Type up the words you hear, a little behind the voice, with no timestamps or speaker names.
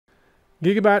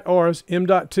Gigabyte Aorus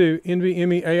M.2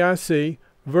 NVMe AIC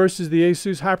versus the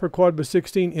ASUS HyperQuad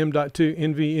x16 M.2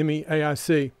 NVMe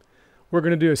AIC. We're going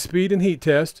to do a speed and heat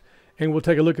test, and we'll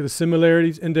take a look at the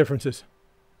similarities and differences.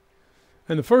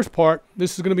 And the first part,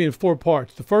 this is going to be in 4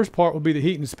 parts. The first part will be the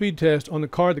heat and speed test on the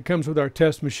card that comes with our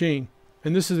test machine.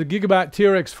 And this is a Gigabyte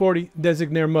TRX40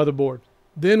 DESIGNARE motherboard.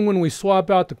 Then when we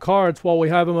swap out the cards while we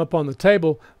have them up on the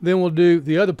table, then we'll do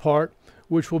the other part,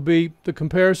 which will be the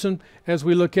comparison as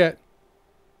we look at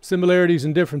similarities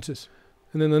and differences.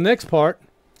 And then the next part,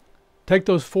 take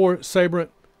those 4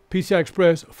 Sabrent PCI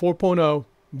Express 4.0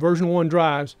 version 1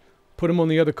 drives, put them on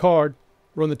the other card,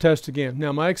 run the test again.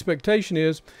 Now my expectation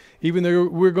is, even though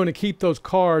we're going to keep those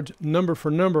cards number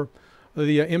for number,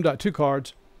 the M.2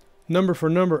 cards, number for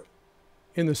number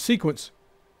in the sequence,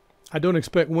 I don't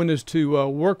expect Windows to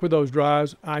work with those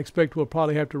drives. I expect we'll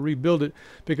probably have to rebuild it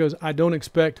because I don't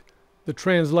expect the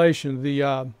translation,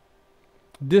 the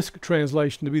disk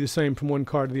translation, to be the same from one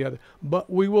card to the other. But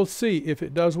we will see. If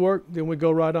it does work, then we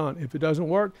go right on. If it doesn't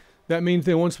work, that means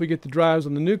then once we get the drives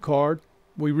on the new card,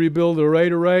 we rebuild the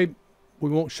RAID array. We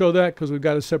won't show that because we've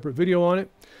got a separate video on it.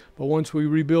 But once we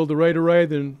rebuild the RAID array,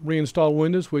 then reinstall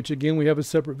Windows, which again we have a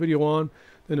separate video on,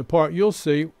 then the part you'll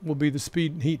see will be the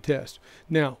speed and heat test.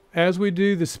 Now, as we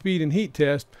do the speed and heat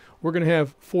test, we're going to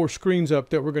have 4 screens up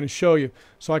that we're going to show you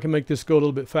so I can make this go a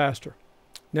little bit faster.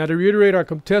 Now, to reiterate, our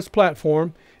test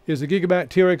platform is the Gigabyte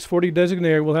TRX40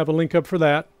 DESIGNARE. We'll have a link up for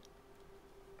that.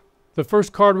 The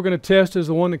first card we're going to test is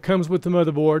the one that comes with the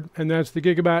motherboard, and that's the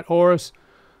Gigabyte Aorus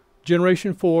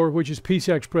Generation 4, which is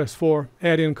PCI Express 4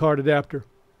 add-in card adapter.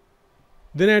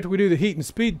 Then after we do the heat and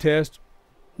speed test,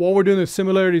 while we're doing the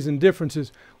similarities and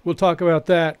differences, we'll talk about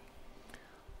that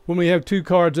when we have 2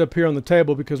 cards up here on the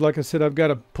table, because like I said, I've got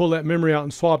to pull that memory out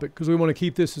and swap it because we want to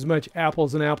keep this as much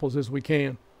apples and apples as we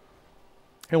can.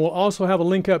 And we'll also have a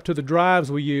link up to the drives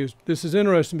we used. This is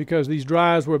interesting because these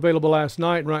drives were available last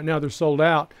night, and right now they're sold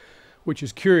out, which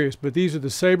is curious. But these are the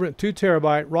Sabrent 2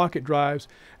 terabyte rocket drives,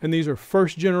 and these are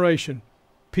first generation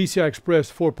PCI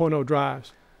Express 4.0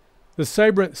 drives. The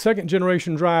Sabrent second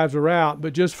generation drives are out,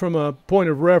 but just from a point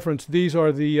of reference, these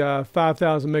are the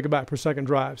 5,000 megabyte per second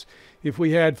drives. If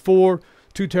we had 4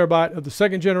 2 terabyte of the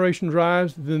second generation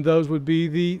drives, then those would be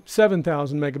the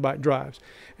 7,000 megabyte drives.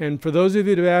 And for those of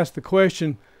you that have asked the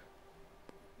question,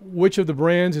 which of the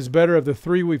brands is better of the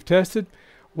 3 we've tested?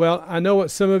 Well, I know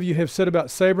what some of you have said about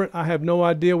Sabrent. I have no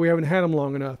idea. We haven't had them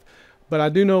long enough. But I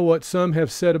do know what some have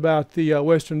said about the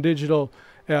Western Digital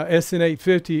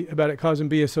SN850 about it causing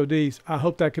BSODs. I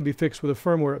hope that can be fixed with a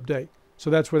firmware update. So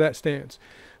that's where that stands.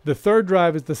 The third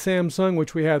drive is the Samsung,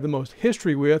 which we have the most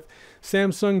history with.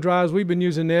 Samsung drives we've been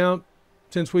using now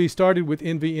since we started with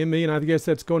NVMe, and I guess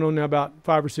that's going on now about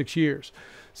 5 or 6 years.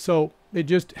 So it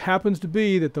just happens to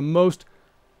be that the most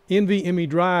NVMe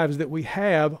drives that we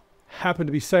have happen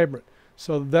to be Sabrent.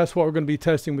 So that's what we're going to be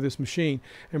testing with this machine.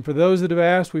 And for those that have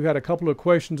asked, we've had a couple of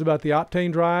questions about the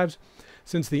Optane drives.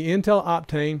 Since the Intel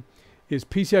Optane is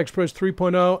PCI Express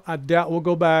 3.0, I doubt we'll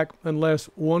go back unless,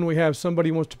 1, we have somebody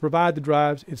who wants to provide the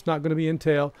drives. It's not going to be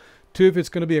Intel. 2, if it's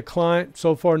going to be a client.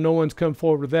 So far, no one's come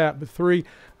forward with that. But 3,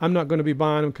 I'm not going to be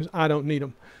buying them because I don't need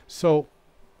them. So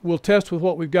we'll test with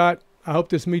what we've got. I hope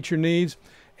this meets your needs.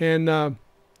 And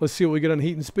let's see what we get on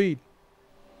heat and speed.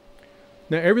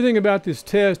 Now, everything about this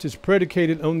test is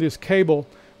predicated on this cable,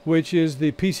 which is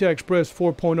the PCI Express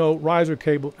 4.0 riser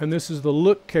cable. And this is the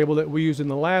look cable that we used in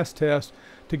the last test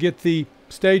to get the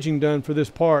staging done for this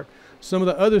part. Some of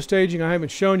the other staging I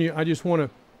haven't shown you. I just want to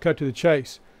cut to the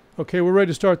chase. Okay, we're ready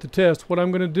to start the test. What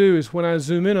I'm going to do is when I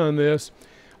zoom in on this,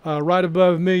 right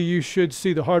above me you should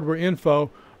see the hardware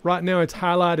info. Right now it's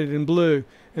highlighted in blue,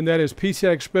 and that is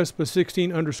PCI Express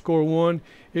x16_1.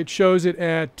 It shows it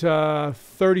at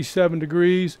 37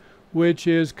 degrees, which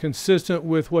is consistent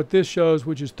with what this shows,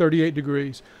 which is 38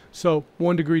 degrees. So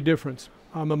 1 degree difference.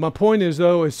 My point is,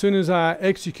 though, as soon as I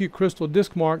execute Crystal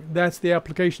Disk Mark, that's the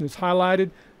application that's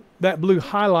highlighted. That blue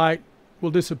highlight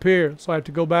will disappear. So I have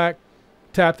to go back,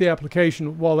 tap the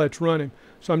application while that's running.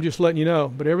 So I'm just letting you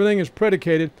know. But everything is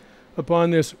predicated upon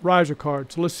this riser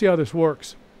card. So let's see how this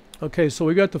works. Okay, so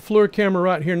we got the FLIR camera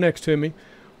right here next to me.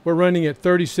 We're running at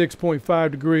 36.5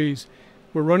 degrees.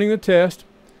 We're running the test.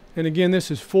 And again,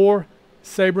 this is 4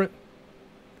 Sabrent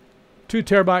 2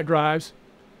 terabyte drives.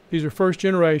 These are first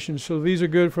generation, so these are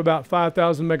good for about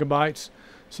 5,000 megabytes.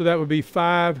 So that would be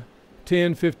 5,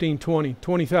 10, 15,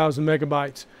 20,000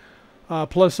 megabytes.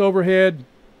 Plus overhead,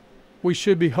 we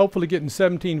should be hopefully getting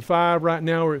 17.5. Right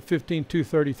now we're at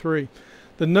 15.233.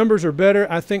 The numbers are better,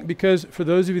 I think, because for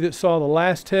those of you that saw the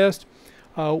last test,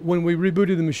 when we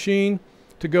rebooted the machine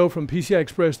to go from PCI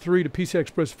Express 3 to PCI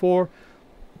Express 4,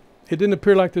 it didn't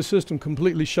appear like the system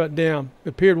completely shut down. It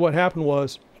appeared what happened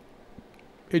was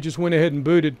it just went ahead and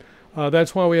booted.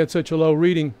 That's why we had such a low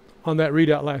reading on that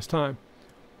readout last time.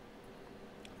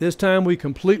 This time we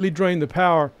completely drained the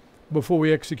power before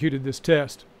we executed this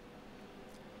test.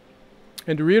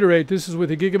 And to reiterate, this is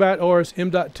with a Gigabyte Aorus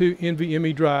M.2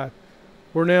 NVMe drive.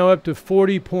 We're now up to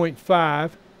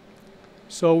 40.5,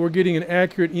 so we're getting an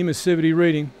accurate emissivity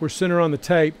reading. We're center on the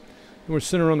tape, and we're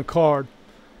center on the card.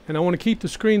 And I want to keep the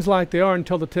screens like they are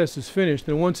until the test is finished.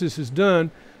 And once this is done,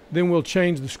 then we'll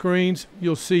change the screens.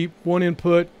 You'll see one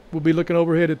input. We'll be looking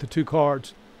overhead at the two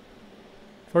cards.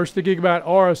 First the Gigabyte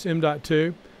Aorus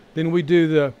M.2, then we do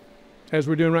the, as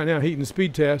we're doing right now, heat and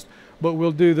speed test, but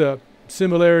we'll do the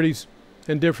similarities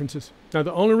and differences. Now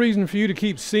the only reason for you to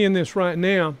keep seeing this right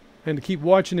now and to keep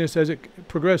watching this as it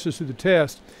progresses through the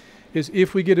test is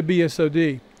if we get a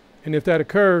BSOD. And if that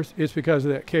occurs, it's because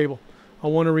of that cable. I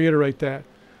want to reiterate that.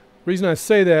 The reason I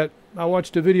say that, I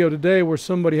watched a video today where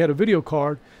somebody had a video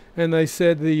card and they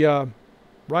said the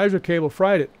riser cable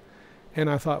fried it. And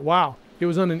I thought, wow, it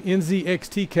was on an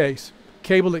NZXT case.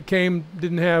 Cable that came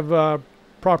didn't have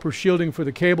proper shielding for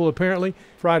the cable apparently,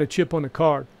 fried a chip on the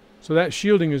card. So that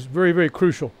shielding is very, very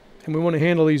crucial. And we want to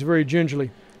handle these very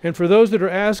gingerly. And for those that are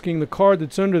asking, the card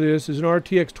that's under this is an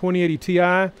RTX 2080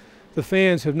 Ti. The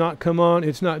fans have not come on.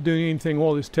 It's not doing anything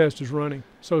while this test is running.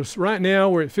 So right now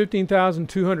we're at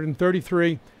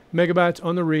 15,233 megabytes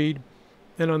on the read.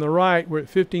 And on the write, we're at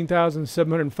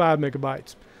 15,705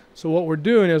 megabytes. So what we're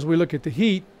doing as we look at the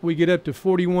heat, we get up to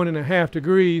 41.5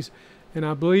 degrees. And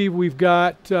I believe we've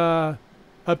got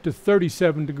up to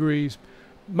 37 degrees.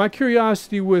 My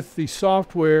curiosity with the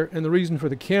software and the reason for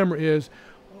the camera is,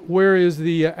 where is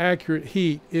the accurate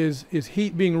heat? Is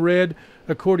heat being read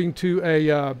according to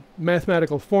a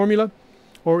mathematical formula,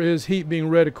 or is heat being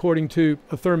read according to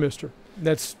a thermistor?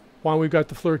 That's why we've got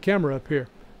the FLIR camera up here.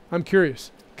 I'm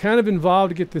curious. Kind of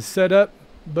involved to get this set up,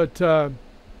 but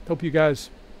hope you guys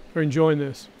are enjoying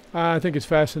this. I think it's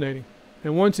fascinating.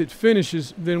 And once it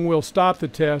finishes, then we'll stop the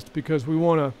test because we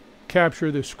want to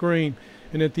capture the screen.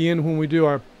 And at the end, when we do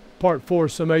our part 4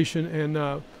 summation and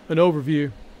an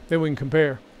overview, then we can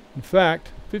compare. In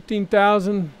fact,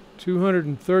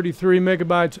 15,233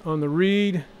 megabytes on the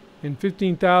read and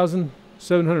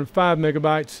 15,705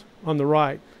 megabytes on the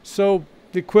write. So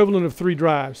the equivalent of 3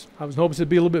 drives. I was hoping it'd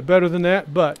be a little bit better than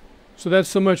that, but so that's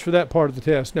so much for that part of the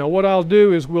test. Now what I'll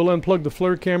do is we'll unplug the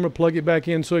FLIR camera, plug it back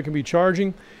in so it can be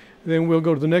charging. Then we'll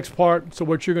go to the next part. So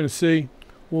what you're going to see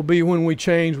will be when we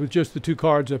change with just the 2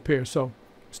 cards up here. So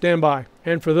stand by.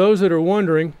 And for those that are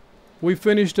wondering, we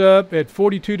finished up at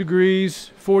 42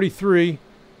 degrees, 43.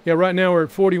 Yeah, right now we're at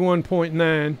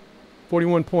 41.9,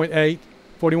 41.8,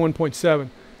 41.7.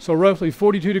 So roughly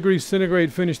 42 degrees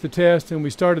centigrade finished the test, and we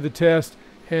started the test,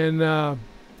 and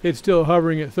it's still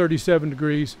hovering at 37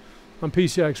 degrees on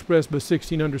PCI Express by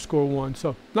 16_1.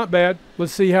 So not bad.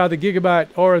 Let's see how the Gigabyte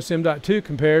Aorus M.2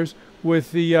 compares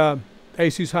with the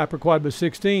ASUS HyperQuad by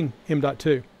 16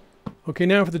 M.2. Okay,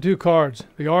 now for the 2 cards,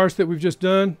 the Aorus that we've just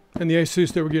done and the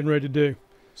ASUS that we're getting ready to do.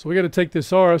 So we got to take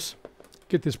this Aorus,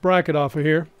 get this bracket off of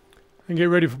here, and get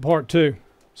ready for part 2.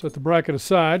 Set the bracket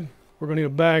aside. We're going to need a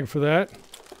bag for that.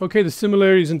 Okay, the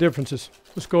similarities and differences.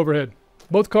 Let's go overhead.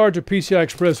 Both cards are PCI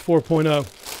Express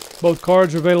 4.0. Both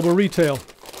cards are available retail.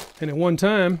 And at one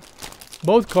time,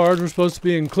 both cards were supposed to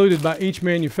be included by each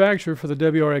manufacturer for the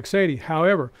WRX80.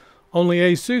 However, only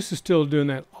ASUS is still doing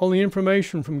that. All the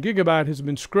information from Gigabyte has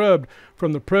been scrubbed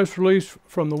from the press release,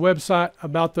 from the website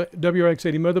about the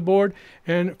WRX80 motherboard,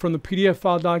 and from the PDF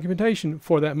file documentation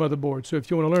for that motherboard. So if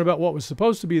you want to learn about what was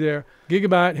supposed to be there,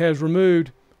 Gigabyte has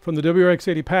removed from the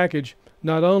WRX80 package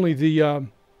not only the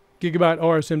Gigabyte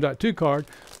Aorus M.2 card,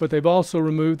 but they've also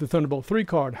removed the Thunderbolt 3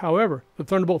 card. However, the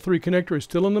Thunderbolt 3 connector is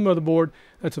still on the motherboard.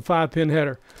 That's a 5-pin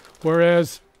header.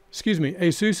 Whereas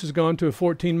ASUS has gone to a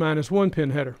 14-1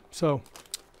 pin header. So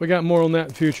we got more on that in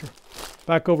the future.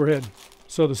 Back overhead.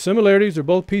 So the similarities are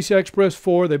both PCI Express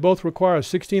 4. They both require a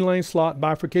 16-lane slot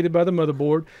bifurcated by the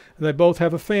motherboard, and they both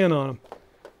have a fan on them.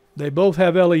 They both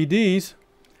have LEDs,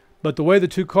 but the way the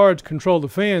 2 cards control the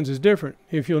fans is different.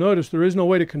 If you'll notice, there is no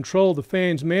way to control the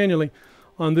fans manually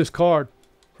on this card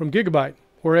from Gigabyte.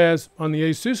 Whereas on the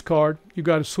ASUS card, you've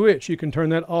got a switch. You can turn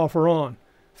that off or on.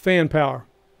 Fan power.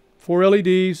 4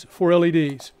 LEDs, 4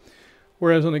 LEDs.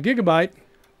 Whereas on the Gigabyte,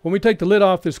 when we take the lid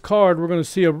off this card, we're going to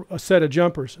see a set of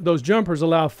jumpers. Those jumpers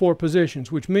allow 4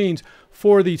 positions, which means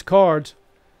 4 of these cards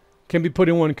can be put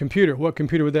in one computer. What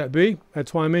computer would that be?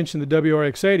 That's why I mentioned the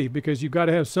WRX80, because you've got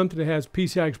to have something that has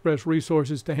PCI Express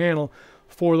resources to handle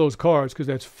for those cards, because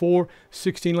that's 4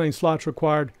 16-lane slots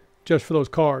required just for those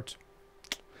cards.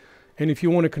 And if you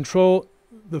want to control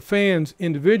the fans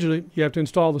individually, you have to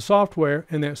install the software,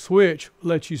 and that switch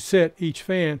lets you set each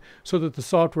fan so that the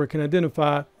software can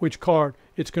identify which card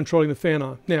it's controlling the fan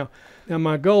on. Now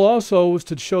my goal also was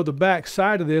to show the back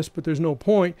side of this, but there's no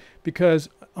point, because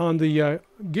on the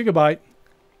Gigabyte,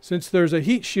 since there's a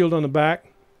heat shield on the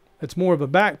back, it's more of a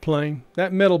back plane.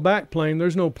 That metal back plane,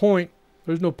 there's no point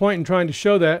in trying to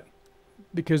show that,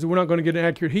 because we're not going to get an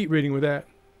accurate heat reading with that.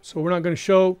 So we're not going to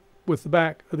show with the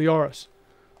back of the Aorus.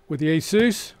 With the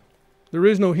ASUS, there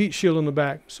is no heat shield on the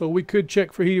back, so we could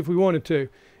check for heat if we wanted to.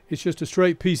 It's just a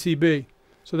straight PCB.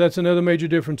 So that's another major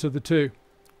difference of the two.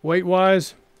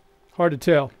 Weight-wise, hard to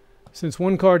tell, since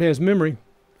one card has memory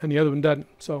and the other one doesn't.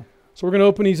 So we're going to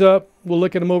open these up. We'll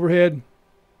look at them overhead.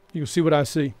 You'll see what I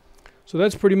see. So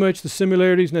that's pretty much the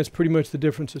similarities, and that's pretty much the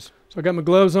differences. So I got my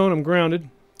gloves on. I'm grounded.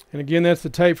 And again, that's the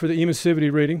tape for the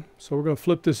emissivity reading. So we're going to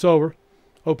flip this over,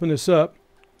 open this up,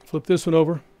 flip this one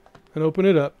over, and open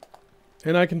it up.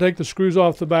 And I can take the screws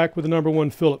off the back with the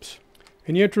 #1 Phillips.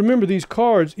 And you have to remember, these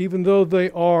cards, even though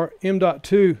they are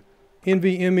M.2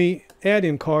 NVMe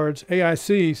add-in cards,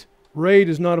 AICs, RAID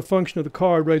is not a function of the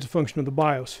card, RAID is a function of the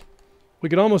BIOS. We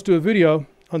could almost do a video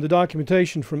on the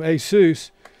documentation from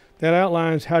ASUS that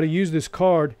outlines how to use this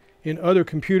card in other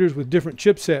computers with different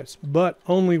chipsets, but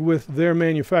only with their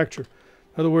manufacturer.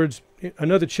 In other words,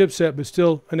 another chipset, but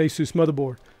still an ASUS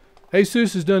motherboard.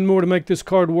 ASUS has done more to make this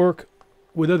card work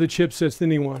with other chipsets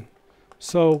than anyone.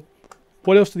 So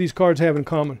what else do these cards have in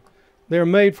common? They are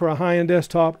made for a high-end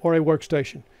desktop or a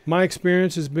workstation. My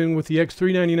experience has been with the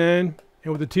X399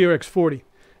 and with the TRX 40,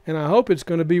 and I hope it's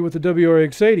going to be with the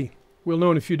WRX 80. We'll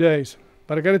know in a few days.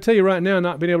 But I got to tell you right now,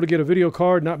 not being able to get a video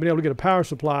card, not being able to get a power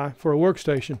supply for a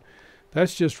workstation,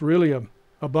 that's just really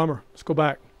a bummer. Let's go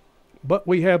back. But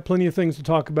we have plenty of things to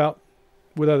talk about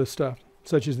with other stuff,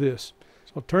 such as this.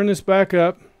 So I'll turn this back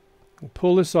up, we'll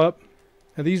pull this up.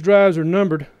 Now these drives are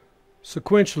numbered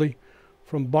sequentially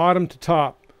from bottom to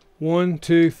top, 1,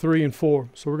 2, 3, and 4.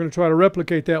 So we're going to try to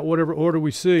replicate that whatever order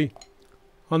we see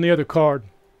on the other card.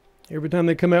 Every time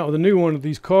they come out with a new one of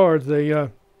these cards, they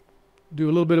do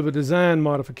a little bit of a design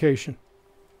modification,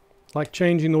 like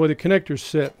changing the way the connectors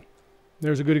sit.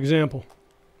 There's a good example.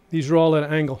 These are all at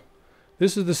an angle.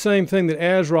 This is the same thing that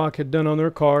VROC had done on their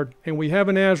card, and we have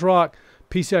an VROC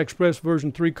PCI Express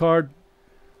version 3 card.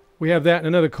 We have that in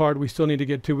another card we still need to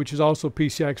get to, which is also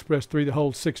PCI Express 3 that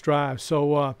holds 6 drives.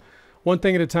 So one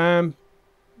thing at a time,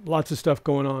 lots of stuff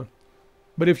going on.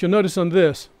 But if you'll notice on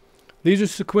this, these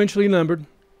are sequentially numbered.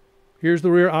 Here's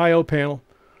the rear I/O panel.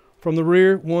 From the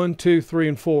rear, 1, 2, 3,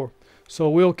 and 4. So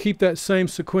we'll keep that same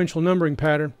sequential numbering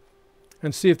pattern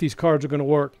and see if these cards are going to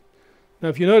work. Now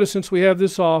if you notice, since we have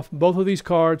this off, both of these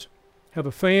cards have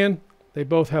a fan. They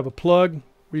both have a plug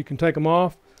where you can take them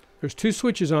off. There's 2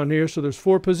 switches on here, so there's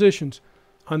 4 positions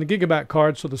on the Gigabyte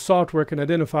card, so the software can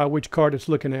identify which card it's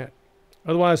looking at.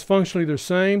 Otherwise, functionally they're the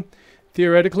same.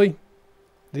 Theoretically,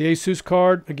 the ASUS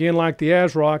card, again like the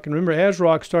VROC, and remember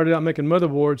VROC started out making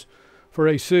motherboards for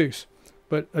ASUS.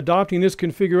 But adopting this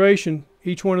configuration,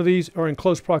 each one of these are in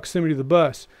close proximity to the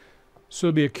bus. So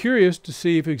it'll be curious to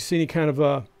see if you see any kind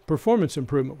of performance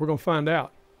improvement. We're going to find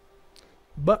out.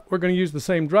 But we're going to use the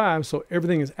same drive, so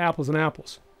everything is apples and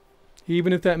apples.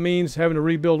 Even if that means having to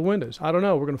rebuild Windows. I don't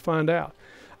know. We're going to find out.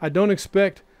 I don't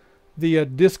expect the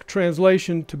disk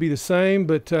translation to be the same,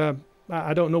 but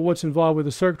I don't know what's involved with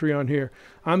the circuitry on here.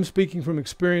 I'm speaking from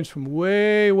experience from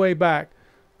way, way back,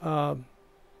 and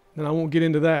I won't get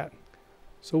into that.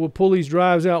 So we'll pull these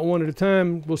drives out one at a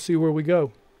time. We'll see where we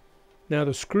go. Now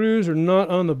the screws are not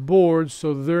on the board,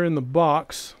 so they're in the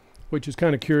box, which is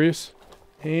kind of curious.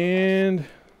 And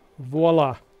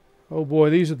voila. Oh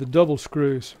boy, these are the double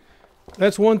screws.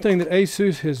 That's one thing that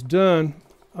ASUS has done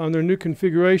on their new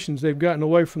configurations. They've gotten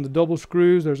away from the double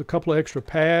screws. There's a couple of extra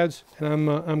pads, and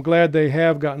I'm glad they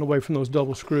have gotten away from those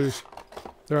double screws.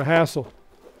 They're a hassle.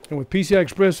 And with PCI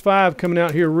Express 5 coming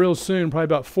out here real soon, probably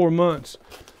about 4 months,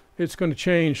 it's going to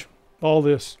change all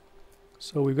this.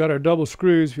 So we've got our double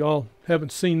screws. If y'all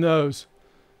haven't seen those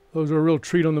are a real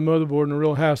treat on the motherboard and a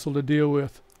real hassle to deal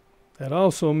with. That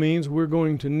also means we're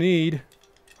going to need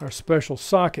our special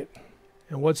socket.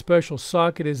 And what special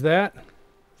socket is that?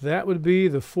 That would be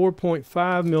the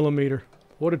 4.5 millimeter.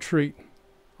 What a treat.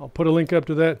 I'll put a link up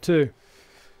to that too.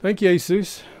 Thank you,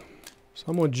 ASUS. So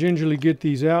I'm going to gingerly get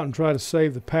these out and try to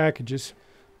save the packages.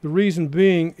 The reason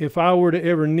being, if I were to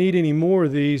ever need any more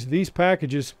of these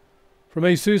packages from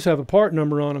ASUS have a part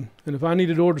number on them. And if I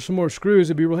needed to order some more screws,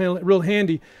 it'd be real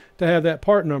handy to have that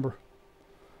part number.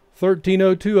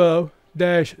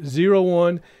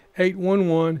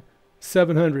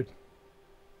 13020-01811-700.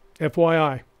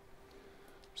 FYI.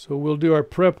 So we'll do our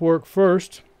prep work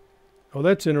first. Oh,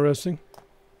 that's interesting.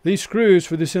 These screws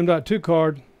for this M.2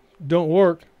 card don't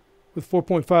work with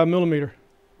 4.5 millimeter,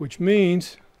 which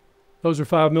means those are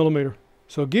 5 millimeter.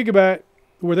 So Gigabyte,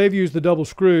 where they've used the double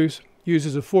screws,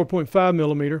 uses a 4.5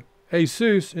 millimeter.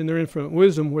 ASUS, in their infinite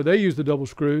wisdom, where they use the double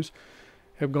screws,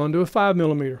 have gone to a 5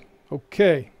 millimeter.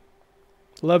 Okay,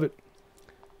 love it.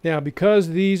 Now, because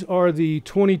these are the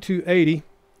 2280,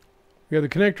 we have the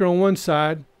connector on one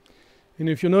side, and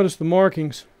if you'll notice the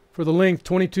markings for the length,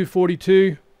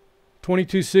 2242,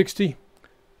 2260,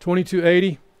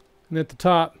 2280, and at the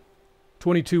top,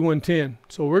 22110.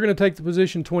 So we're going to take the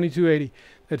position 2280.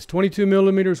 That's 22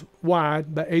 millimeters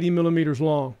wide by 80 millimeters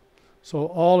long. So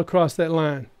all across that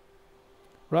line.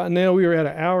 Right now we are at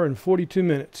 1 hour and 42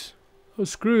 minutes. Those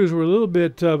screws were a little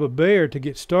bit of a bear to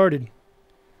get started.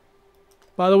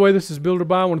 By the way, this is Builder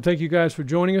Buy. I want to thank you guys for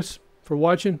joining us, for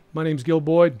watching. My name's Gil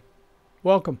Boyd.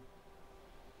 Welcome.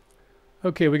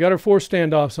 Okay, we got our 4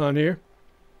 standoffs on here.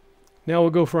 Now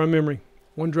we'll go for our memory,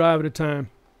 one drive at a time.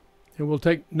 And we'll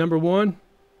take number 1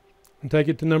 and take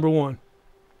it to number 1.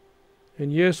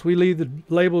 And yes, we leave the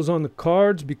labels on the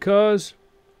cards because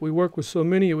we work with so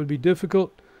many, it would be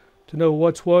difficult to know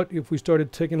what's what if we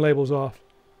started taking labels off.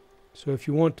 So if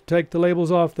you want to take the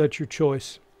labels off, that's your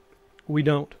choice. We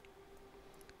don't.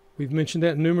 We've mentioned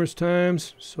that numerous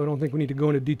times, so I don't think we need to go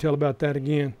into detail about that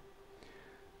again.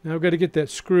 Now we've got to get that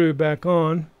screw back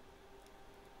on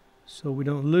so we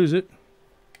don't lose it.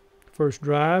 First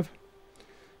drive.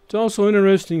 It's also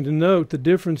interesting to note the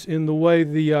difference in the way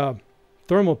the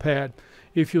thermal pad.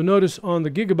 If you'll notice on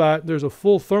the Gigabyte, there's a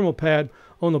full thermal pad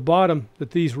on the bottom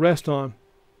that these rest on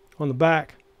the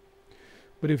back.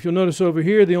 But if you'll notice over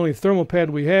here, the only thermal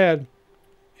pad we had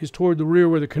is toward the rear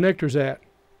where the connector's at.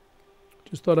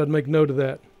 Just thought I'd make note of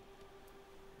that.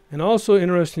 And also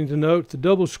interesting to note the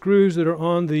double screws that are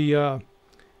on the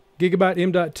Gigabyte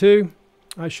M.2.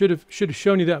 I should have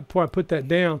shown you that before I put that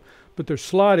down, but they're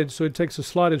slotted, so it takes a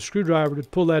slotted screwdriver to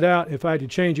pull that out if I had to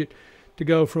change it to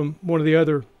go from one of the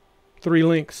other 3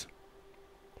 links.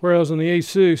 Whereas on the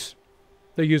ASUS,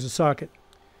 they use a socket.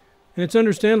 And it's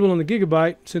understandable on the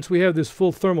Gigabyte, since we have this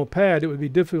full thermal pad, it would be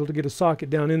difficult to get a socket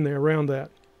down in there around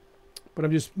that. But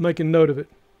I'm just making note of it.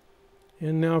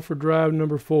 And now for drive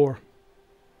number 4.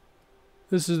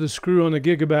 This is the screw on the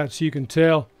Gigabyte, so you can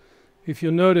tell. If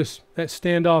you'll notice, that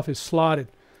standoff is slotted.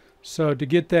 So to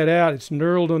get that out, it's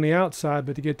knurled on the outside,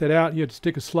 but to get that out, you have to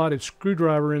stick a slotted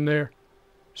screwdriver in there,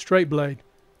 straight blade,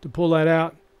 to pull that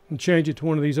out and change it to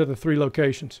one of these other 3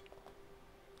 locations.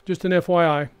 Just an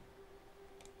FYI.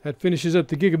 That finishes up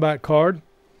the Gigabyte card.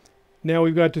 Now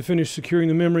we've got to finish securing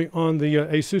the memory on the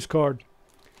ASUS card.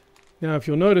 Now if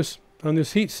you'll notice on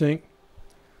this heatsink,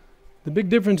 the big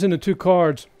difference in the 2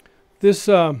 cards, this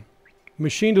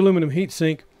machined aluminum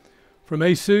heatsink from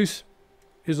ASUS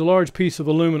is a large piece of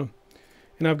aluminum.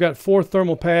 And I've got 4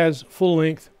 thermal pads full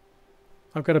length.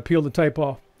 I've got to peel the tape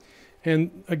off.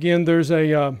 And again, there's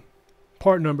a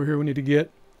part number here we need to get,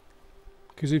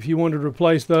 because if you wanted to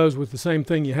replace those with the same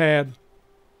thing you had,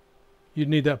 you'd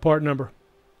need that part number.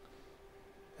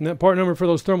 And that part number for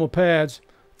those thermal pads,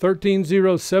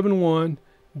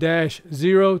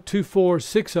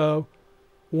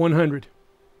 13071-02460-100.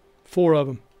 4 of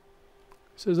them.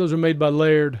 It says those are made by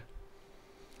Laird.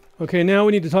 Okay, now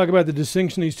we need to talk about the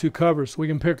distinction of these 2 covers so we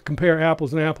can compare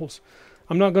apples and apples.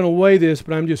 I'm not going to weigh this,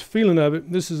 but I'm just feeling of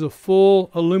it. This is a full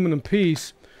aluminum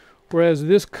piece, whereas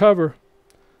this cover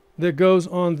that goes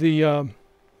on the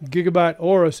Gigabyte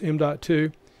Aorus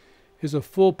M.2 is a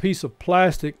full piece of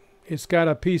plastic. It's got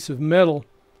a piece of metal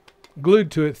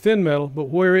glued to it, thin metal, but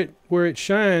where it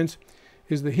shines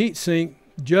is the heatsink.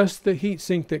 Just the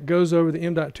heatsink that goes over the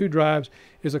M.2 drives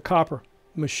is a copper,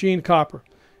 machined copper.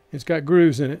 It's got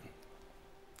grooves in it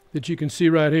that you can see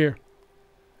right here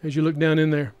as you look down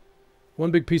in there. One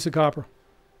big piece of copper.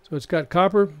 So it's got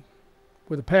copper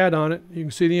with a pad on it. You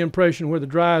can see the impression where the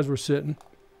drives were sitting.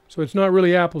 So it's not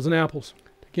really apples and apples.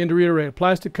 Again, to reiterate, a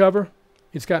plastic cover.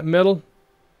 It's got metal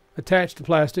attached to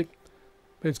plastic,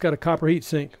 but it's got a copper heat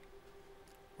sink.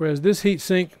 Whereas this heat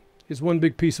sink is one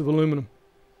big piece of aluminum,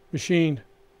 machined.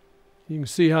 You can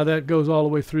see how that goes all the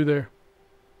way through there.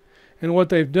 And what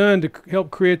they've done to help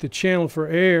create the channel for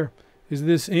air is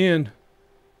this end.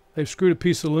 They've screwed a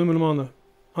piece of aluminum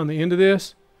on the end of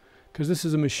this, because this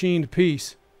is a machined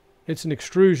piece. It's an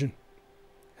extrusion.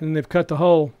 And then they've cut the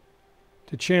hole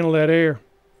to channel that air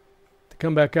to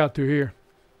come back out through here.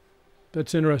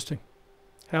 That's interesting.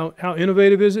 How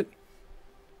innovative is it?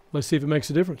 Let's see if it makes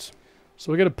a difference.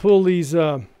 So we got to pull these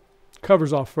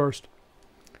covers off first.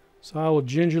 So I will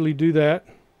gingerly do that.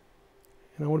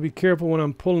 And I want to be careful when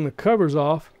I'm pulling the covers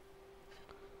off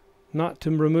not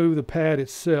to remove the pad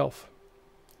itself.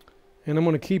 and I'm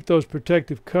going to keep those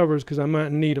protective covers because I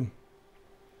might need them.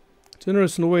 It's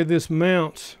interesting the way this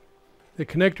mounts. The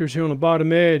connectors here on the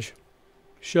bottom edge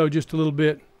show just a little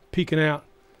bit peeking out.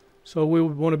 So we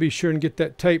would want to be sure and get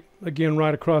that tape again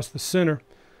right across the center.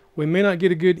 We may not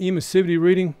get a good emissivity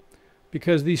reading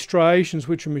because these striations,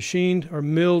 which are machined or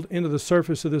milled into the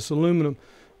surface of this aluminum,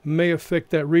 may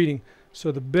affect that reading.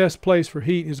 So the best place for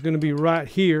heat is going to be right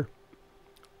here,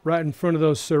 right in front of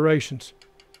those serrations,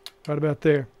 right about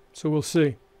there. So we'll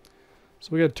see. So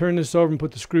we got to turn this over and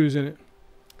put the screws in it.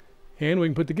 And we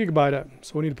can put the Gigabyte up.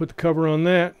 So we need to put the cover on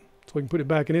that so we can put it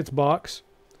back in its box.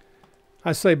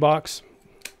 I say box.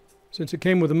 Since it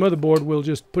came with a motherboard, we'll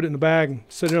just put it in the bag and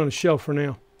set it on the shelf for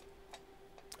now.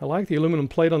 I like the aluminum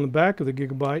plate on the back of the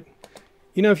Gigabyte.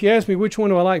 You know, if you ask me which one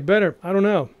do I like better, I don't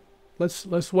know.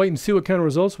 Let's wait and see what kind of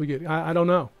results we get. I don't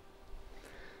know.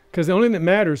 Because the only thing that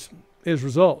matters is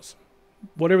results.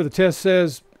 Whatever the test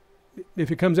says,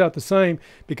 if it comes out the same,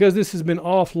 because this has been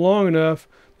off long enough,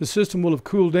 the system will have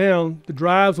cooled down, the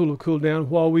drives will have cooled down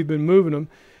while we've been moving them.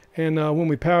 And when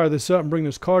we power this up and bring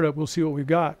this card up, we'll see what we've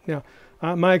got. Now,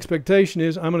 my expectation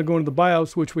is I'm going to go into the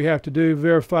BIOS, which we have to do,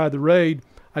 verify the RAID.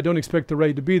 I don't expect the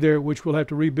RAID to be there, which we'll have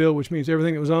to rebuild, which means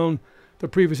everything that was on the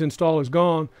previous install is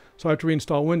gone, so I have to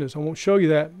reinstall Windows. I won't show you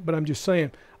that, but I'm just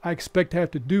saying I expect to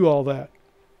have to do all that,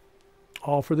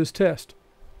 all for this test.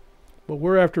 But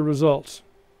we're after results.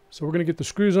 So we're going to get the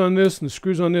screws on this and the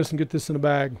screws on this and get this in a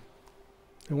bag.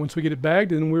 And once we get it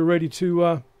bagged, then we're ready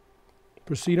to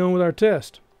proceed on with our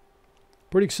test.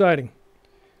 Pretty exciting.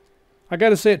 I got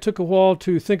to say it took a while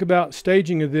to think about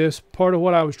staging of this. Part of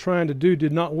what I was trying to do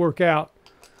did not work out,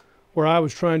 where I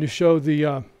was trying to show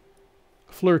the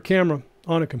FLIR camera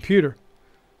on a computer.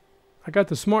 I got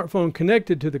the smartphone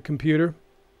connected to the computer.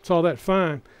 Saw that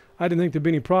fine. I didn't think there'd be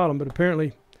any problem, but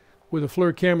apparently with a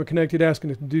FLIR camera connected,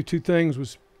 asking it to do two things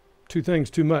was two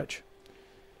things too much.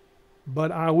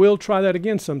 But I will try that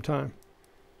again sometime.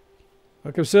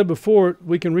 Like I've said before,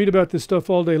 we can read about this stuff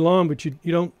all day long, but you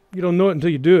don't know it until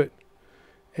you do it.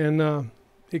 And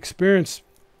experience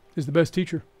is the best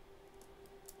teacher.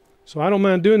 So I don't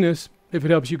mind doing this if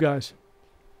it helps you guys,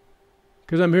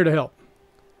 because I'm here to help.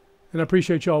 And I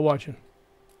appreciate y'all watching.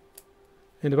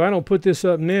 And if I don't put this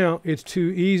up now, it's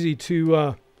too easy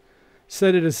to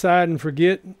set it aside and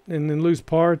forget and then lose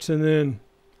parts, and then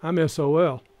I'm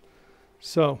SOL.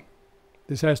 So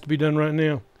this has to be done right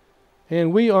now.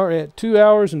 And we are at 2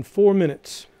 hours and 4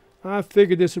 minutes. I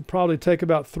figured this would probably take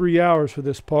about 3 hours for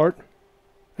this part.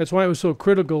 That's why it was so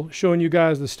critical showing you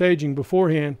guys the staging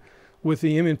beforehand with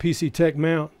the MNPC Tech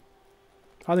mount.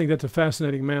 I think that's a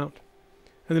fascinating mount.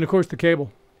 And then of course the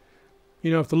cable.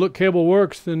 You know, if the look cable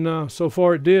works, then so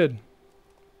far it did.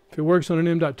 If it works on an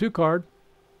M.2 card,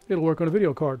 it'll work on a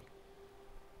video card.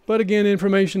 But again,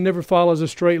 information never follows a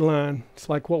straight line. It's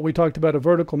like what we talked about, a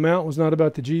vertical mount was not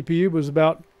about the GPU, it was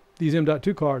about these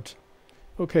M.2 cards.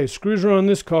 Okay, screws are on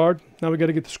this card. Now we got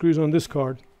to get the screws on this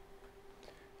card.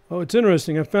 Oh, it's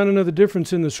interesting. I found another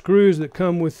difference in the screws that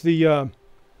come with the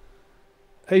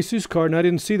ASUS card, and I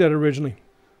didn't see that originally.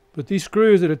 But these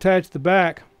screws that attach the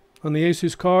back on the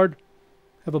ASUS card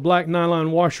have a black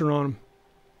nylon washer on them,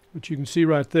 which you can see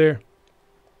right there.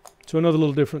 So another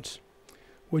little difference,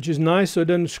 which is nice so it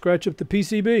doesn't scratch up the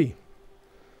PCB.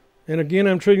 And again,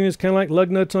 I'm treating this kind of like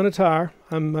lug nuts on a tire.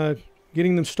 I'm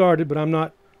getting them started, but I'm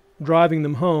not driving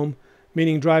them home,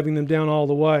 meaning driving them down all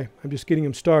the way. I'm just getting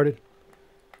them started.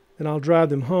 And I'll drive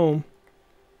them home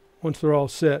once they're all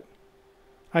set.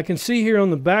 I can see here on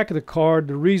the back of the card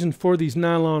the reason for these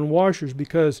nylon washers,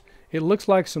 because it looks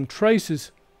like some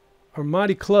traces are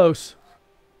mighty close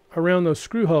around those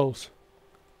screw holes.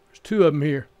 There's two of them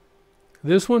here.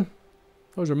 This one,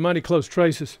 those are mighty close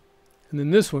traces. And then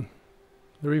this one,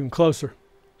 they're even closer.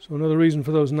 So another reason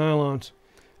for those nylons.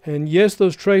 And yes,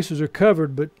 those traces are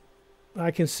covered, but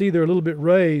I can see they're a little bit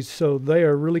raised, so they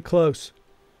are really close.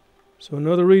 So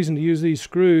another reason to use these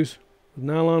screws with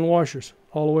nylon washers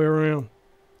all the way around.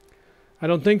 I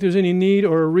don't think there's any need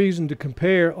or a reason to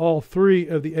compare all three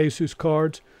of the ASUS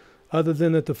cards, other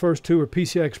than that the first two are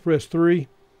PCI Express 3,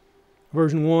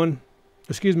 revision 1,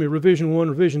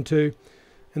 revision 2,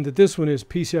 and that this one is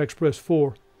PCI Express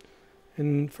 4.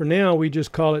 And for now, we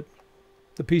just call it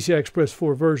the PCI Express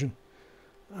 4 version.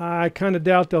 I kind of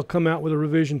doubt they'll come out with a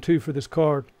revision 2 for this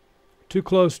card. Too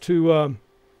close to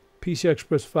PCI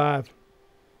Express 5.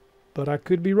 But I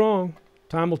could be wrong.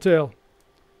 Time will tell.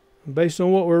 And based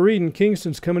on what we're reading,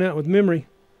 Kingston's coming out with memory.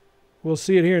 We'll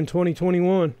see it here in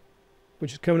 2021,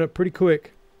 which is coming up pretty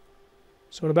quick.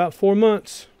 So in about 4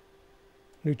 months,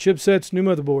 new chipsets, new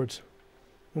motherboards.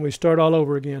 And we start all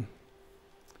over again.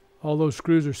 All those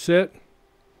screws are set.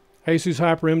 ASUS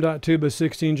Hyper M.2 by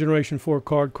 16 Generation 4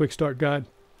 card quick start guide.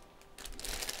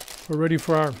 We're ready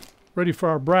for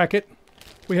our bracket.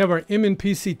 We have our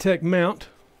MNPC Tech mount,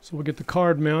 so we'll get the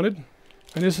card mounted.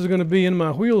 And this is going to be in my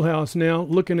wheelhouse now,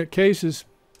 looking at cases,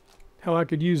 how I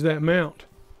could use that mount.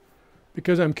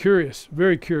 Because I'm curious,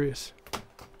 very curious.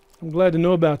 I'm glad to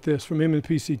know about this from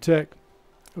MNPC Tech.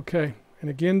 Okay,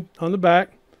 and again, on the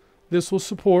back, this will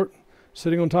support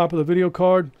sitting on top of the video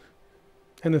card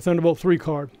and the Thunderbolt 3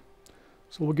 card.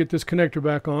 So we'll get this connector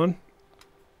back on.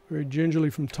 Very gingerly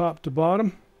from top to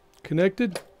bottom.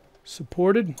 Connected,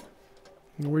 supported,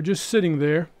 and we're just sitting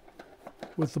there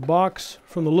with the box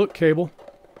from the look cable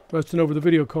resting over the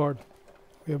video card.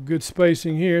 We have good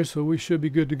spacing here, so we should be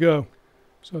good to go.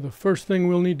 So the first thing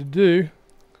we'll need to do,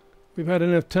 we've had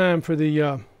enough time for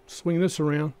the, swing this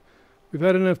around, we've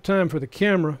had enough time for the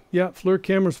camera. Yeah, FLIR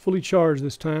camera's fully charged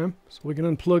this time, so we can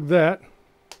unplug that.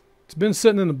 It's been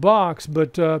sitting in the box,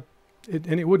 but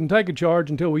it wouldn't take a charge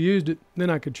until we used it,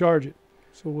 then I could charge it.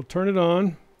 So we'll turn it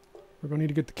on. We're going to need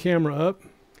to get the camera up.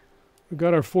 We've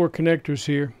got our 4 connectors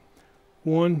here.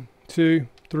 1, 2,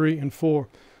 3, and 4.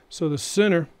 So the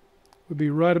center would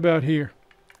be right about here,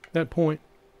 that point.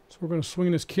 So we're going to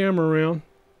swing this camera around,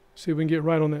 see if we can get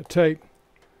right on that tape.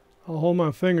 I'll hold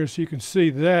my finger so you can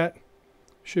see that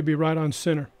should be right on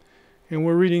center. And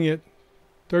we're reading it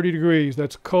 30 degrees.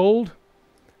 That's cold.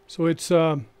 So it's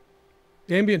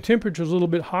ambient temperature is a little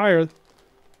bit higher,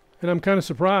 and I'm kind of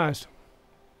surprised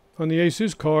on the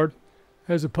ASUS card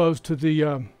as opposed to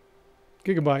the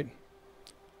Gigabyte.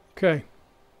 Okay,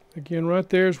 again, right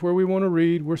there is where we want to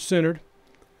read. We're centered,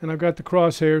 and I've got the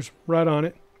crosshairs right on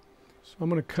it. So I'm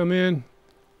going to come in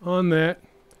on that.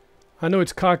 I know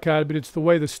it's cockeyed, but it's the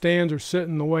way the stands are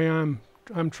sitting, the way I'm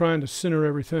trying to center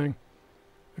everything.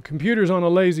 The computer's on a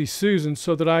lazy Susan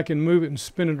so that I can move it and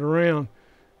spin it around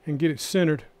and get it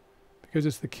centered, because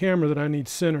it's the camera that I need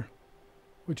center,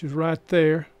 which is right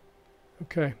there.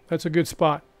 Okay, that's a good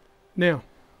spot. Now,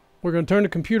 we're going to turn the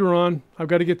computer on. I've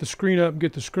got to get the screen up,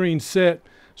 get the screen set,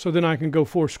 so then I can go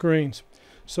 4 screens.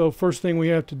 So first thing we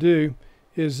have to do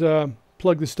is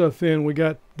plug the stuff in. We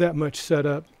got that much set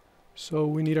up. So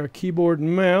we need our keyboard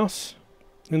and mouse.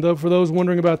 And though for those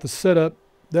wondering about the setup,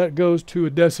 that goes to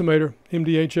a decimator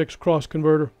MDHX cross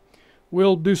converter.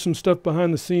 We'll do some stuff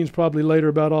behind the scenes probably later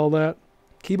about all that.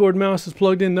 Keyboard and mouse is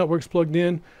plugged in, network's plugged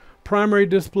in. Primary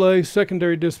display,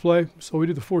 secondary display. So we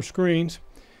do the 4 screens.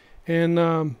 And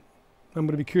I'm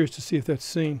going to be curious to see if that's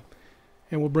seen.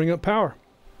 And we'll bring up power.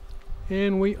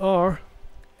 And we are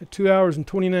at 2 hours and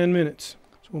 29 minutes.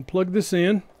 So we'll plug this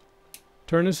in,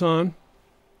 turn this on,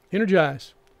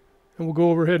 energize, and we'll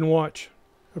go overhead and watch.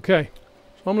 Okay,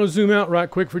 so I'm going to zoom out right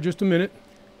quick for just a minute.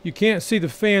 You can't see the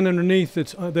fan underneath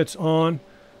that's on.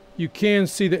 You can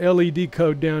see the LED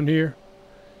code down here.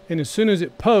 And as soon as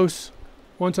it posts,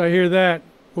 once I hear that,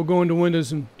 we'll go into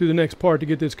Windows and do the next part to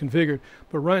get this configured.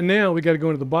 But right now, we got to go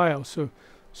into the BIOS. So as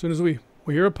soon as we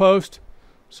hear a post,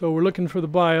 so we're looking for the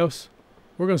BIOS.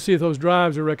 We're going to see if those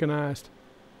drives are recognized.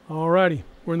 Alrighty,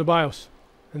 we're in the BIOS.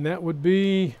 And that would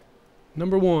be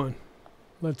number 1.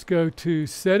 Let's go to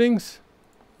Settings.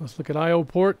 Let's look at I/O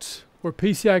ports. We're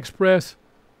PCI Express,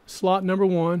 slot number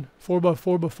 1,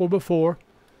 4x4x4x4.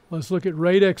 Let's look at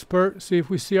RAID Expert, see if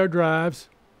we see our drives.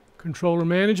 Controller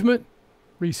Management.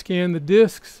 Rescan the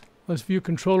disks. Let's view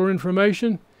controller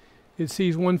information. It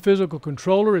sees 1 physical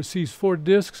controller. It sees 4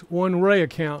 disks, 1 RAID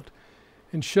account,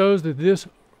 and shows that this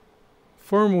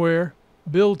firmware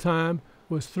build time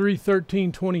was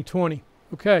 3/13/2020.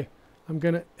 Okay, I'm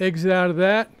going to exit out of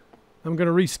that. I'm going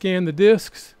to rescan the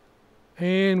disks,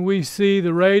 and we see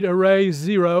the RAID array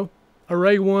 0,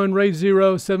 array 1, RAID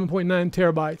 0, 7.9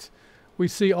 terabytes. We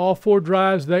see all 4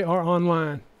 drives. They are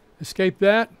online. Escape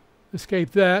that.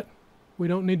 Escape that. We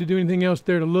don't need to do anything else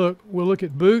there to look. We'll look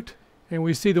at boot, and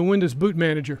we see the Windows Boot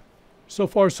Manager. So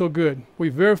far, so good. We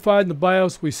verified in the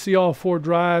BIOS. We see all 4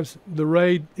 drives. The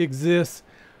RAID exists.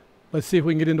 Let's see if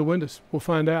we can get into Windows. We'll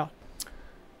find out.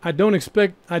 I don't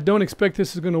expect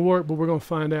this is going to work, but we're going to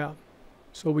find out.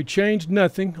 So we changed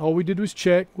nothing. All we did was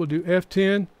check. We'll do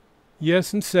F10,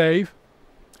 yes, and save,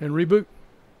 and reboot.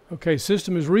 Okay,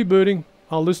 system is rebooting.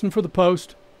 I'll listen for the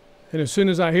post, and as soon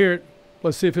as I hear it,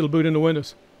 let's see if it'll boot into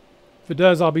Windows. If it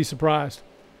does, I'll be surprised.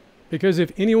 Because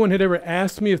if anyone had ever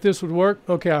asked me if this would work,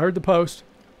 okay, I heard the post,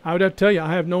 I would have to tell you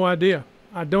I have no idea.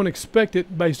 I don't expect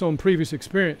it based on previous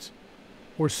experience.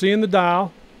 We're seeing the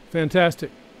dial.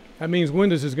 Fantastic. That means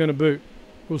Windows is going to boot.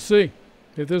 We'll see.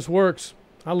 If this works,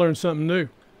 I learned something new.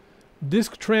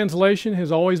 Disk translation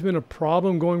has always been a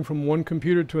problem going from one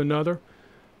computer to another.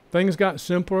 Things got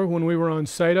simpler when we were on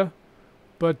SATA,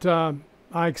 but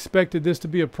I expected this to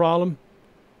be a problem.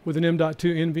 with an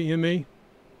M.2 NVMe?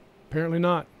 Apparently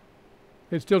not.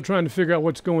 It's still trying to figure out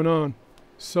what's going on.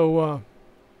 So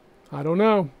I don't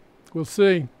know. We'll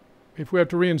see. If we have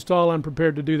to reinstall, I'm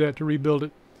prepared to do that, to rebuild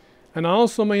it. And I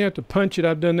also may have to punch it.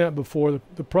 I've done that before.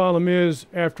 The problem is,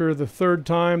 after the third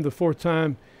time, the fourth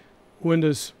time,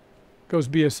 Windows goes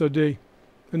BSOD,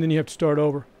 and then you have to start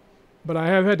over. But I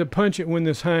have had to punch it when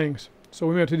this hangs, so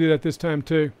we may have to do that this time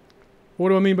too. What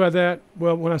do I mean by that?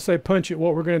 Well, when I say punch it,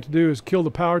 what we're going to do is kill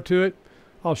the power to it.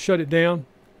 I'll shut it down,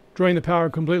 drain the power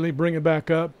completely, bring it back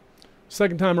up.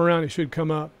 Second time around, it should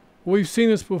come up. We've seen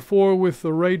this before with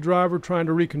the RAID driver trying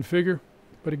to reconfigure,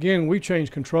 but again, we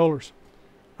changed controllers.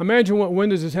 Imagine what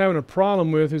Windows is having a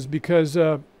problem with is because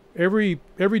every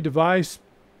device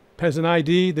has an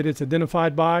ID that it's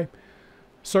identified by,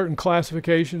 certain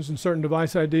classifications and certain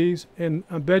device IDs, and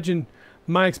I bet you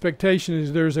my expectation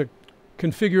is there's a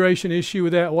configuration issue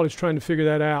with that while it's trying to figure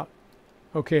that out.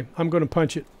 Okay, I'm going to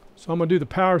punch it. So I'm going to do the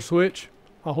power switch.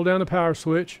 I'll hold down the power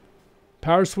switch.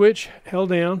 Power switch held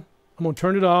down. I'm going to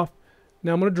turn it off.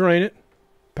 Now I'm going to drain it.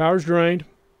 Power's drained.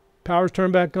 Power's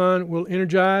turned back on. We'll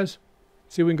energize.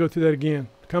 See if we can go through that again.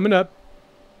 Coming up.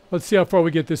 Let's see how far we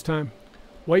get this time.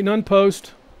 Waiting on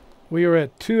post. We are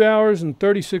at 2 hours and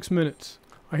 36 minutes.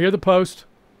 I hear the post.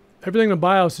 Everything in the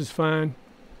BIOS is fine.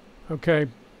 Okay.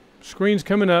 Screen's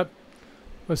coming up.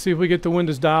 Let's see if we get the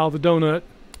Windows dial, the donut.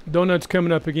 Donut's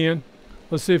coming up again.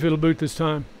 Let's see if it'll boot this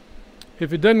time.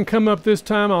 If it doesn't come up this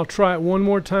time, I'll try it one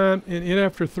more time, and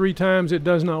after 3 times it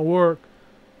does not work.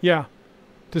 Yeah.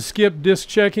 To skip disk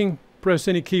checking, press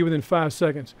any key within 5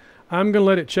 seconds. I'm going to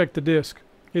let it check the disk.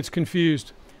 It's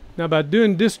confused. Now by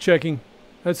doing disk checking,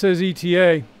 that says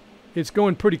ETA. It's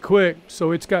going pretty quick,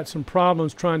 so it's got some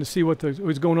problems trying to see what's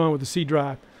going on with the C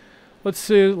drive. Let's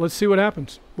see what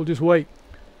happens. We'll just wait.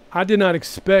 I did not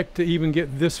expect to even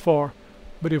get this far,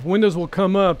 but if Windows will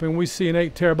come up and we see an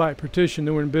 8 terabyte partition,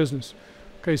 then we're in business.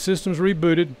 Okay, system's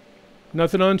rebooted.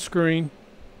 Nothing on screen.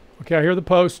 Okay, I hear the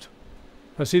post.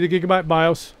 I see the Gigabyte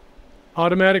BIOS.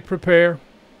 Automatic prepare.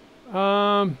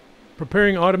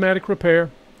 Preparing automatic repair.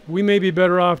 We may be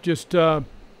better off just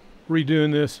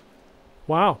redoing this.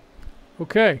 Wow.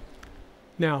 Okay.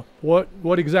 Now,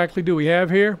 what exactly do we have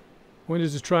here?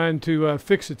 Windows is trying to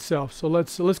fix itself. So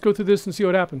let's go through this and see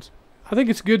what happens. I think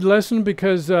it's a good lesson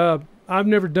because I've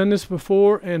never done this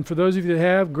before, and for those of you that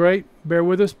have, great, bear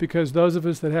with us, because those of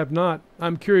us that have not,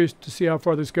 I'm curious to see how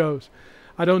far this goes.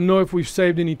 I don't know if we've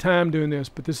saved any time doing this,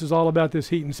 but this is all about this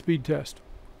heat and speed test.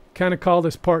 Kind of call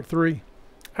this part 3.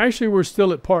 Actually, we're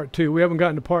still at part 2. We haven't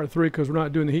gotten to part 3 because we're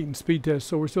not doing the heat and speed test,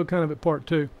 so we're still kind of at part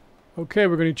 2. Okay,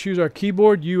 we're going to choose our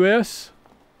keyboard, US.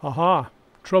 Aha,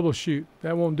 troubleshoot.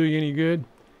 That won't do you any good.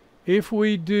 If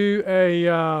we do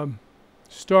a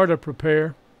startup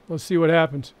repair, let's see what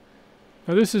happens.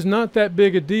 Now this is not that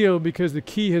big a deal because the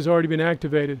key has already been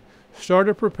activated.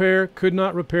 Startup repair could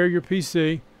not repair your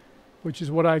PC, which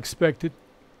is what I expected.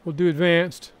 We'll do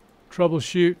advanced,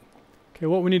 troubleshoot. Okay,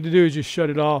 what we need to do is just shut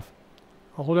it off.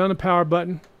 I'll hold down the power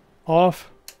button,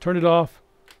 off, turn it off,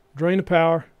 drain the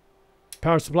power.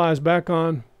 Power supply is back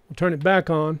on. We'll turn it back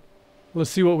on.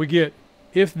 Let's see what we get.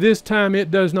 If this time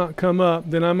it does not come up,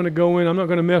 then I'm going to go in. I'm not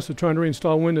going to mess with trying to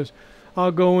reinstall Windows.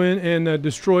 I'll go in and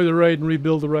destroy the RAID and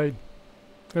rebuild the RAID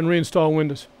and reinstall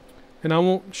Windows. And I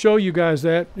won't show you guys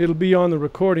that. It'll be on the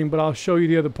recording, but I'll show you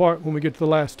the other part when we get to the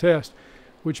last test,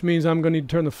 which means I'm going to need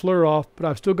to turn the FLIR off, but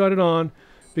I've still got it on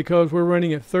because we're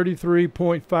running at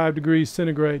 33.5 degrees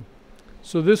centigrade.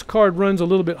 So this card runs a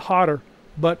little bit hotter,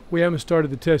 but we haven't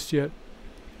started the test yet.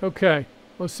 Okay,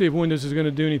 let's see if Windows is going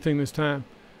to do anything this time.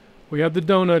 We have the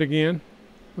donut again.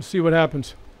 Let's see what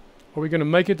happens. Are we going to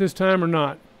make it this time or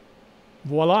not?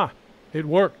 Voila, it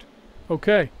worked.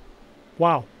 Okay,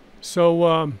 wow.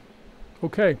 So,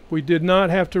 okay, we did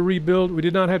not have to rebuild. We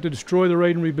did not have to destroy the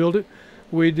RAID and rebuild it.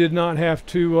 We did not have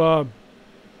to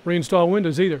reinstall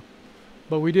Windows either.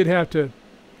 But we did have to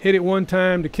hit it one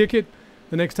time to kick it.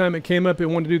 The next time it came up, it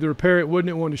wanted to do the repair. It wouldn't.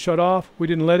 It wanted to shut off. We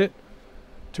didn't let it.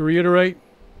 To reiterate,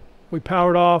 we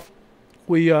powered off.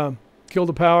 We killed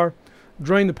the power,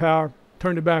 drained the power,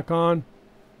 turned it back on,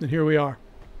 and here we are.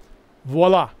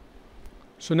 Voila.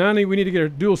 So now we need to get our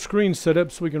dual screen set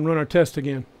up so we can run our test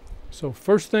again. So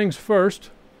first things first,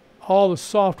 all the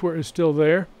software is still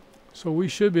there. So we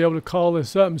should be able to call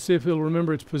this up and see if it'll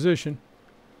remember its position.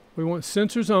 We want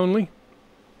sensors only,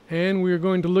 and we are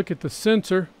going to look at the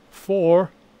sensor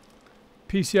for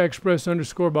PCI Express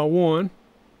 _by1,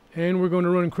 and we're going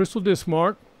to run Crystal Disk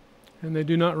Mark, and they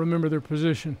do not remember their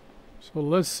position. So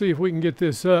let's see if we can get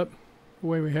this up the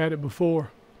way we had it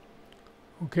before.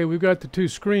 Okay, we've got the 2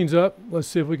 screens up. Let's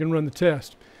see if we can run the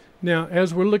test. Now,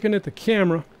 as we're looking at the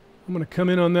camera, I'm going to come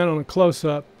in on that on a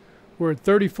close-up. We're at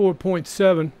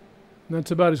 34.7, and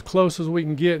that's about as close as we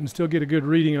can get and still get a good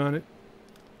reading on it.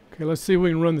 Okay, let's see if we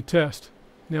can run the test.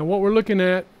 Now what we're looking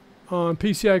at on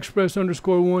PCI Express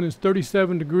 _1 is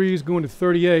 37 degrees going to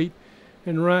 38,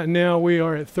 and right now we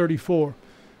are at 34.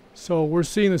 So we're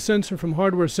seeing the sensor from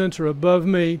hardware sensor above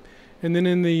me, and then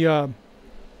in the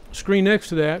screen next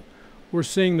to that we're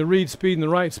seeing the read speed and the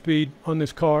write speed on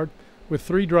this card with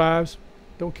 3 drives.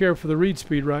 Don't care for the read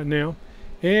speed right now.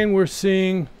 And we're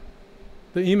seeing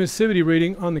the emissivity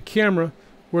reading on the camera.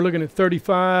 We're looking at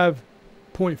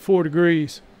 35.4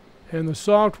 degrees, and the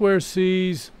software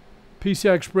sees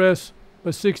PCI Express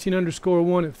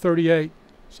x16 at 38.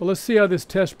 So let's see how this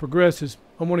test progresses.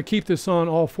 I want to keep this on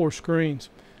all 4 screens.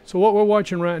 So what we're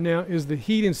watching right now is the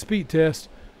heat and speed test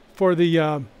for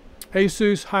the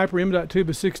ASUS Hyper M.2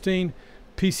 x16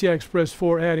 PCI Express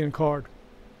 4 add-in card.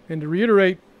 And to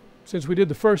reiterate, since we did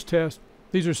the first test,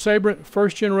 these are Sabrent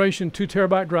first generation 2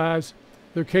 terabyte drives.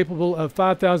 They're capable of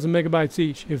 5,000 megabytes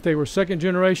each. If they were second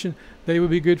generation, they would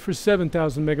be good for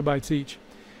 7,000 megabytes each.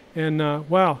 And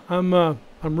wow, I'm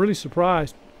really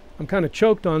surprised. I'm kind of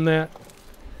choked on that.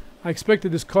 I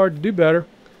expected this card to do better.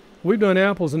 We've done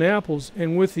apples and apples,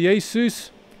 and with the ASUS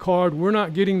card, we're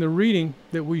not getting the reading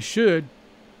that we should,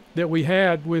 that we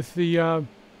had with the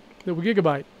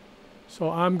Gigabyte.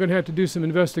 So I'm going to have to do some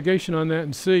investigation on that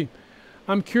and see.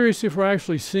 I'm curious if we're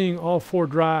actually seeing all 4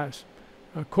 drives.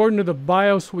 According to the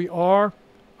BIOS, we are.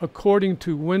 According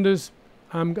to Windows,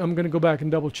 I'm going to go back and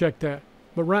double check that.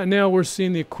 But right now we're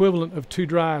seeing the equivalent of 2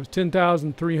 drives,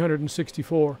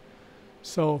 10,364.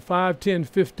 So 5, 10,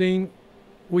 15.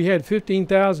 We had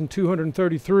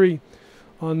 15,233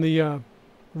 on the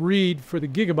read for the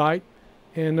Gigabyte.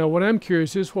 And what I'm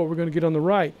curious is what we're going to get on the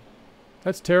write.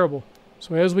 That's terrible.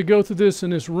 So as we go through this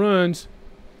and this runs,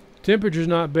 temperature's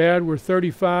not bad. We're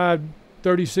 35,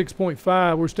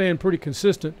 36.5. We're staying pretty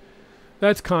consistent.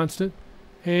 That's constant.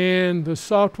 And the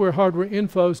software hardware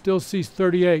info still sees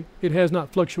 38. It has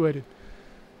not fluctuated.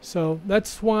 So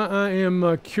that's why I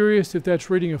am curious if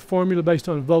that's reading a formula based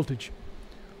on voltage.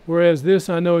 Whereas this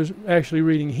I know is actually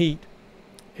reading heat.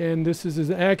 And this is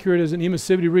as accurate as an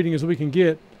emissivity reading as we can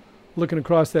get looking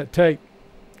across that tape.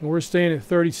 And we're staying at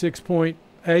 36.8,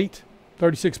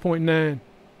 36.9.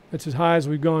 That's as high as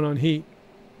we've gone on heat.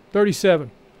 37,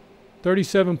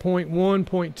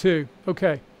 37.1.2.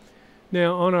 Okay.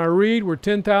 Now on our read, we're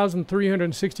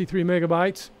 10,363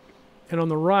 megabytes, and on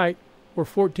the write, we're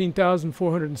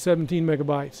 14,417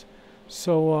 megabytes.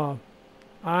 So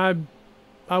I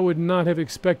would not have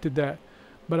expected that,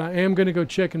 but I am going to go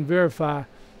check and verify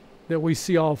that we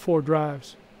see all 4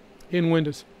 drives in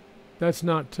Windows. That's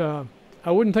not,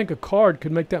 I wouldn't think a card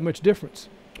could make that much difference,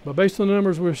 but based on the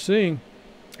numbers we're seeing,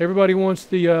 everybody wants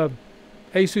the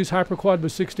ASUS HyperQuad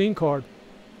x16 card,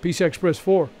 PCI Express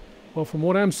 4. Well, from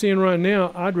what I'm seeing right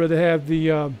now, I'd rather have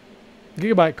the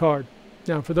Gigabyte card.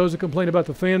 Now, for those that complain about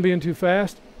the fan being too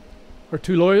fast, or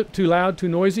too loud, too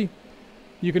noisy,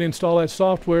 you can install that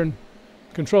software and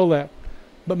control that.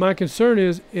 But my concern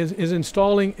is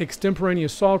installing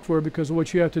extemporaneous software because of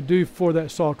what you have to do for that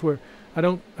software. I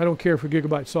don't care for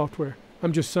Gigabyte software.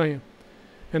 I'm just saying.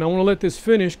 And I want to let this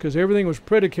finish because everything was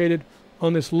predicated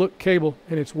on this look cable,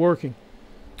 and it's working.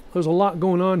 There's a lot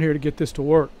going on here to get this to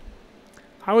work.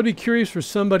 I would be curious for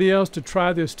somebody else to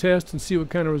try this test and see what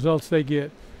kind of results they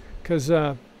get, because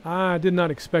I did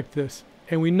not expect this.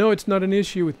 And we know it's not an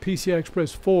issue with PCI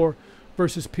Express 4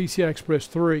 versus PCI Express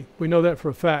 3. We know that for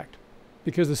a fact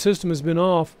because the system has been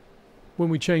off when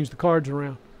we changed the cards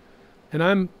around.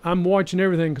 And I'm watching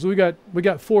everything because we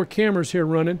got 4 cameras here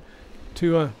running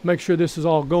to make sure this is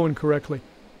all going correctly.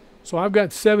 So I've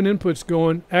got 7 inputs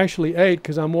going, actually 8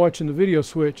 because I'm watching the video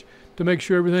switch to make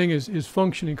sure everything is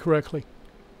functioning correctly.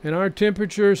 And our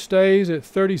temperature stays at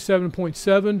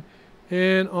 37.7,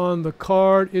 and on the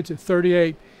card it's at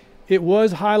 38. It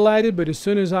was highlighted, but as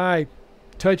soon as I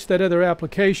touch that other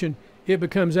application, it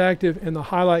becomes active and the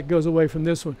highlight goes away from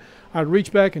this one. I'd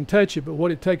reach back and touch it, but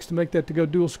what it takes to make that to go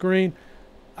dual screen,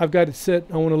 I've got it set.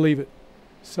 I want to leave it.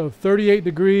 So 38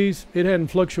 degrees, it hadn't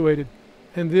fluctuated.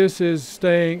 And this is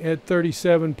staying at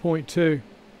 37.2.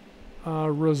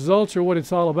 Results are what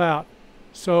it's all about.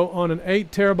 So on an 8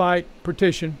 terabyte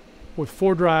partition with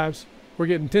 4 drives, we're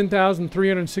getting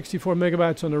 10,364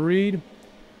 megabytes on the read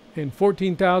and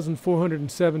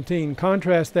 14,417.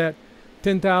 Contrast that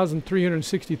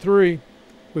 10,363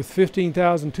 with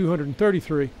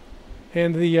 15,233,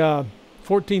 and the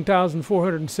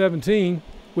 14,417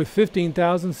 with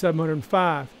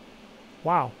 15,705.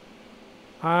 Wow.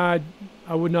 I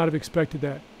would not have expected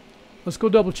that. Let's go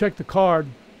double check the card.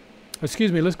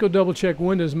 Excuse me, let's go double check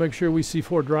Windows and make sure we see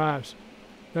 4 drives.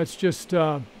 That's just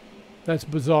that's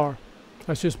bizarre.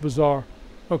 That's just bizarre.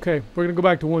 Okay, we're gonna go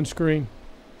back to one screen.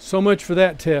 So much for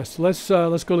that test. Let's go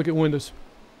look at Windows,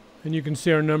 and you can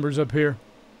see our numbers up here.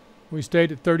 We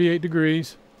stayed at 38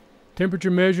 degrees.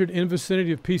 Temperature measured in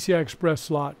vicinity of PCI Express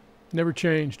slot. Never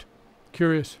changed.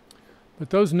 Curious. But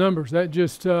those numbers, that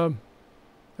just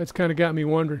that's kind of got me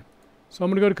wondering. So I'm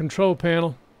going to go to Control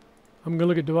Panel. I'm going to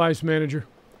look at Device Manager.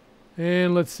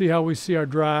 And let's see how we see our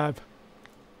drive.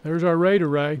 There's our RAID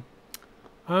array.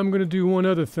 I'm going to do one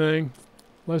other thing.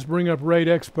 Let's bring up RAID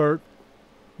Expert.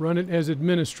 Run it as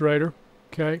administrator.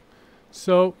 Okay.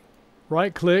 So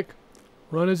right click,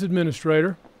 run as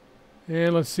administrator.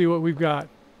 And let's see what we've got.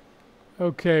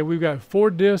 Okay, we've got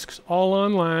 4 disks all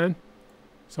online.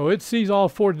 So it sees all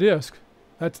 4 disks.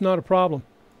 That's not a problem.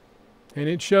 And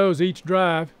it shows each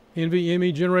drive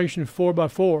NVMe generation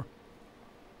 4x4.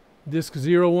 Disk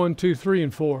 0, 1, 2, 3,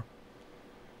 and 4.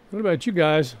 What about you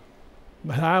guys?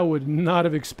 But I would not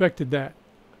have expected that.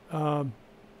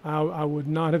 I would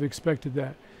not have expected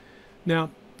that. Now,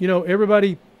 you know,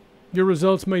 everybody, your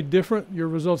results may differ. Your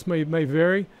results may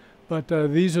vary. But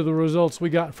these are the results we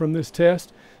got from this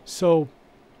test. So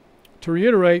to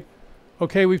reiterate,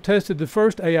 okay, we've tested the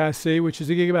first AIC, which is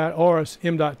the Gigabyte Aorus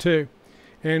M.2.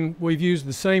 And we've used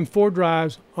the same 4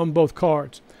 drives on both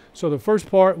cards. So the first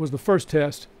part was the first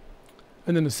test.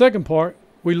 And then the second part,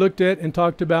 we looked at and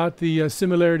talked about the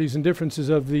similarities and differences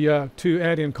of the 2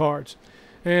 add-in cards.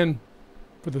 And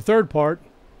for the third part,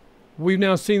 we've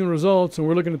now seen the results, and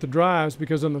we're looking at the drives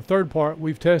because on the third part,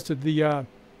 we've tested the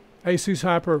ASUS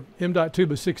Hyper M.2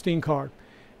 x16 card.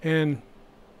 And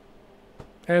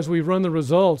as we've run the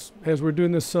results, as we're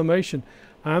doing this summation,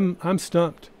 I'm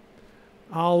stumped.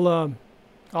 I'll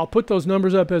put those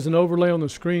numbers up as an overlay on the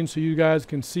screen so you guys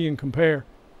can see and compare.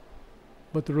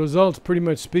 But the results pretty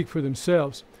much speak for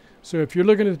themselves. So if you're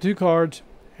looking at the 2 cards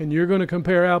and you're going to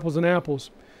compare apples and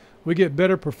apples, we get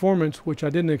better performance, which I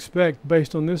didn't expect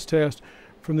based on this test,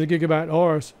 from the Gigabyte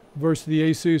Aorus versus the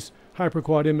ASUS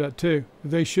HyperQuad M.2.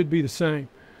 They should be the same.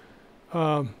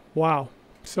 Wow.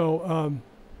 So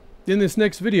in this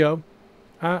next video,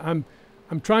 I'm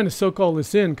trying to soak all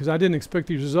this in because I didn't expect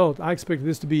these results. I expected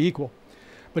this to be equal.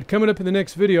 But coming up in the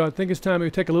next video, I think it's time we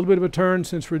take a little bit of a turn,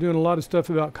 since we're doing a lot of stuff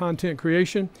about content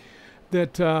creation,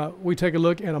 that we take a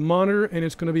look at a monitor, and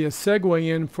it's going to be a segue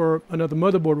in for another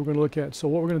motherboard we're going to look at. So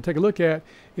what we're going to take a look at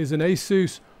is an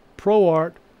ASUS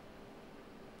ProArt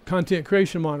content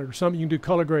creation monitor, something you can do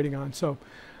color grading on. So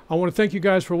I want to thank you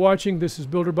guys for watching. This is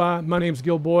BuilderBuy. My name is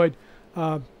Gil Boyd.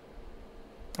 I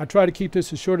try to keep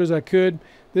this as short as I could.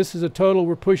 This is a total,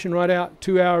 we're pushing right out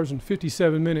 2 hours and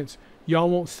 57 minutes. Y'all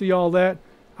won't see all that.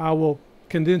 I will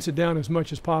condense it down as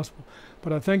much as possible.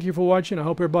 But I thank you for watching. I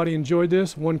hope everybody enjoyed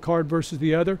this, one card versus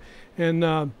the other.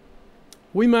 And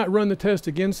we might run the test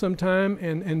again sometime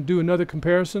and do another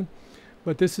comparison.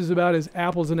 But this is about as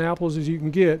apples and apples as you can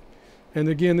get. And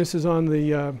again, this is on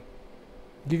the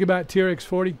Gigabyte TRX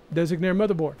 40 DESIGNARE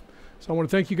motherboard. So I want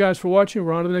to thank you guys for watching.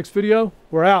 We're on to the next video.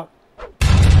 We're out.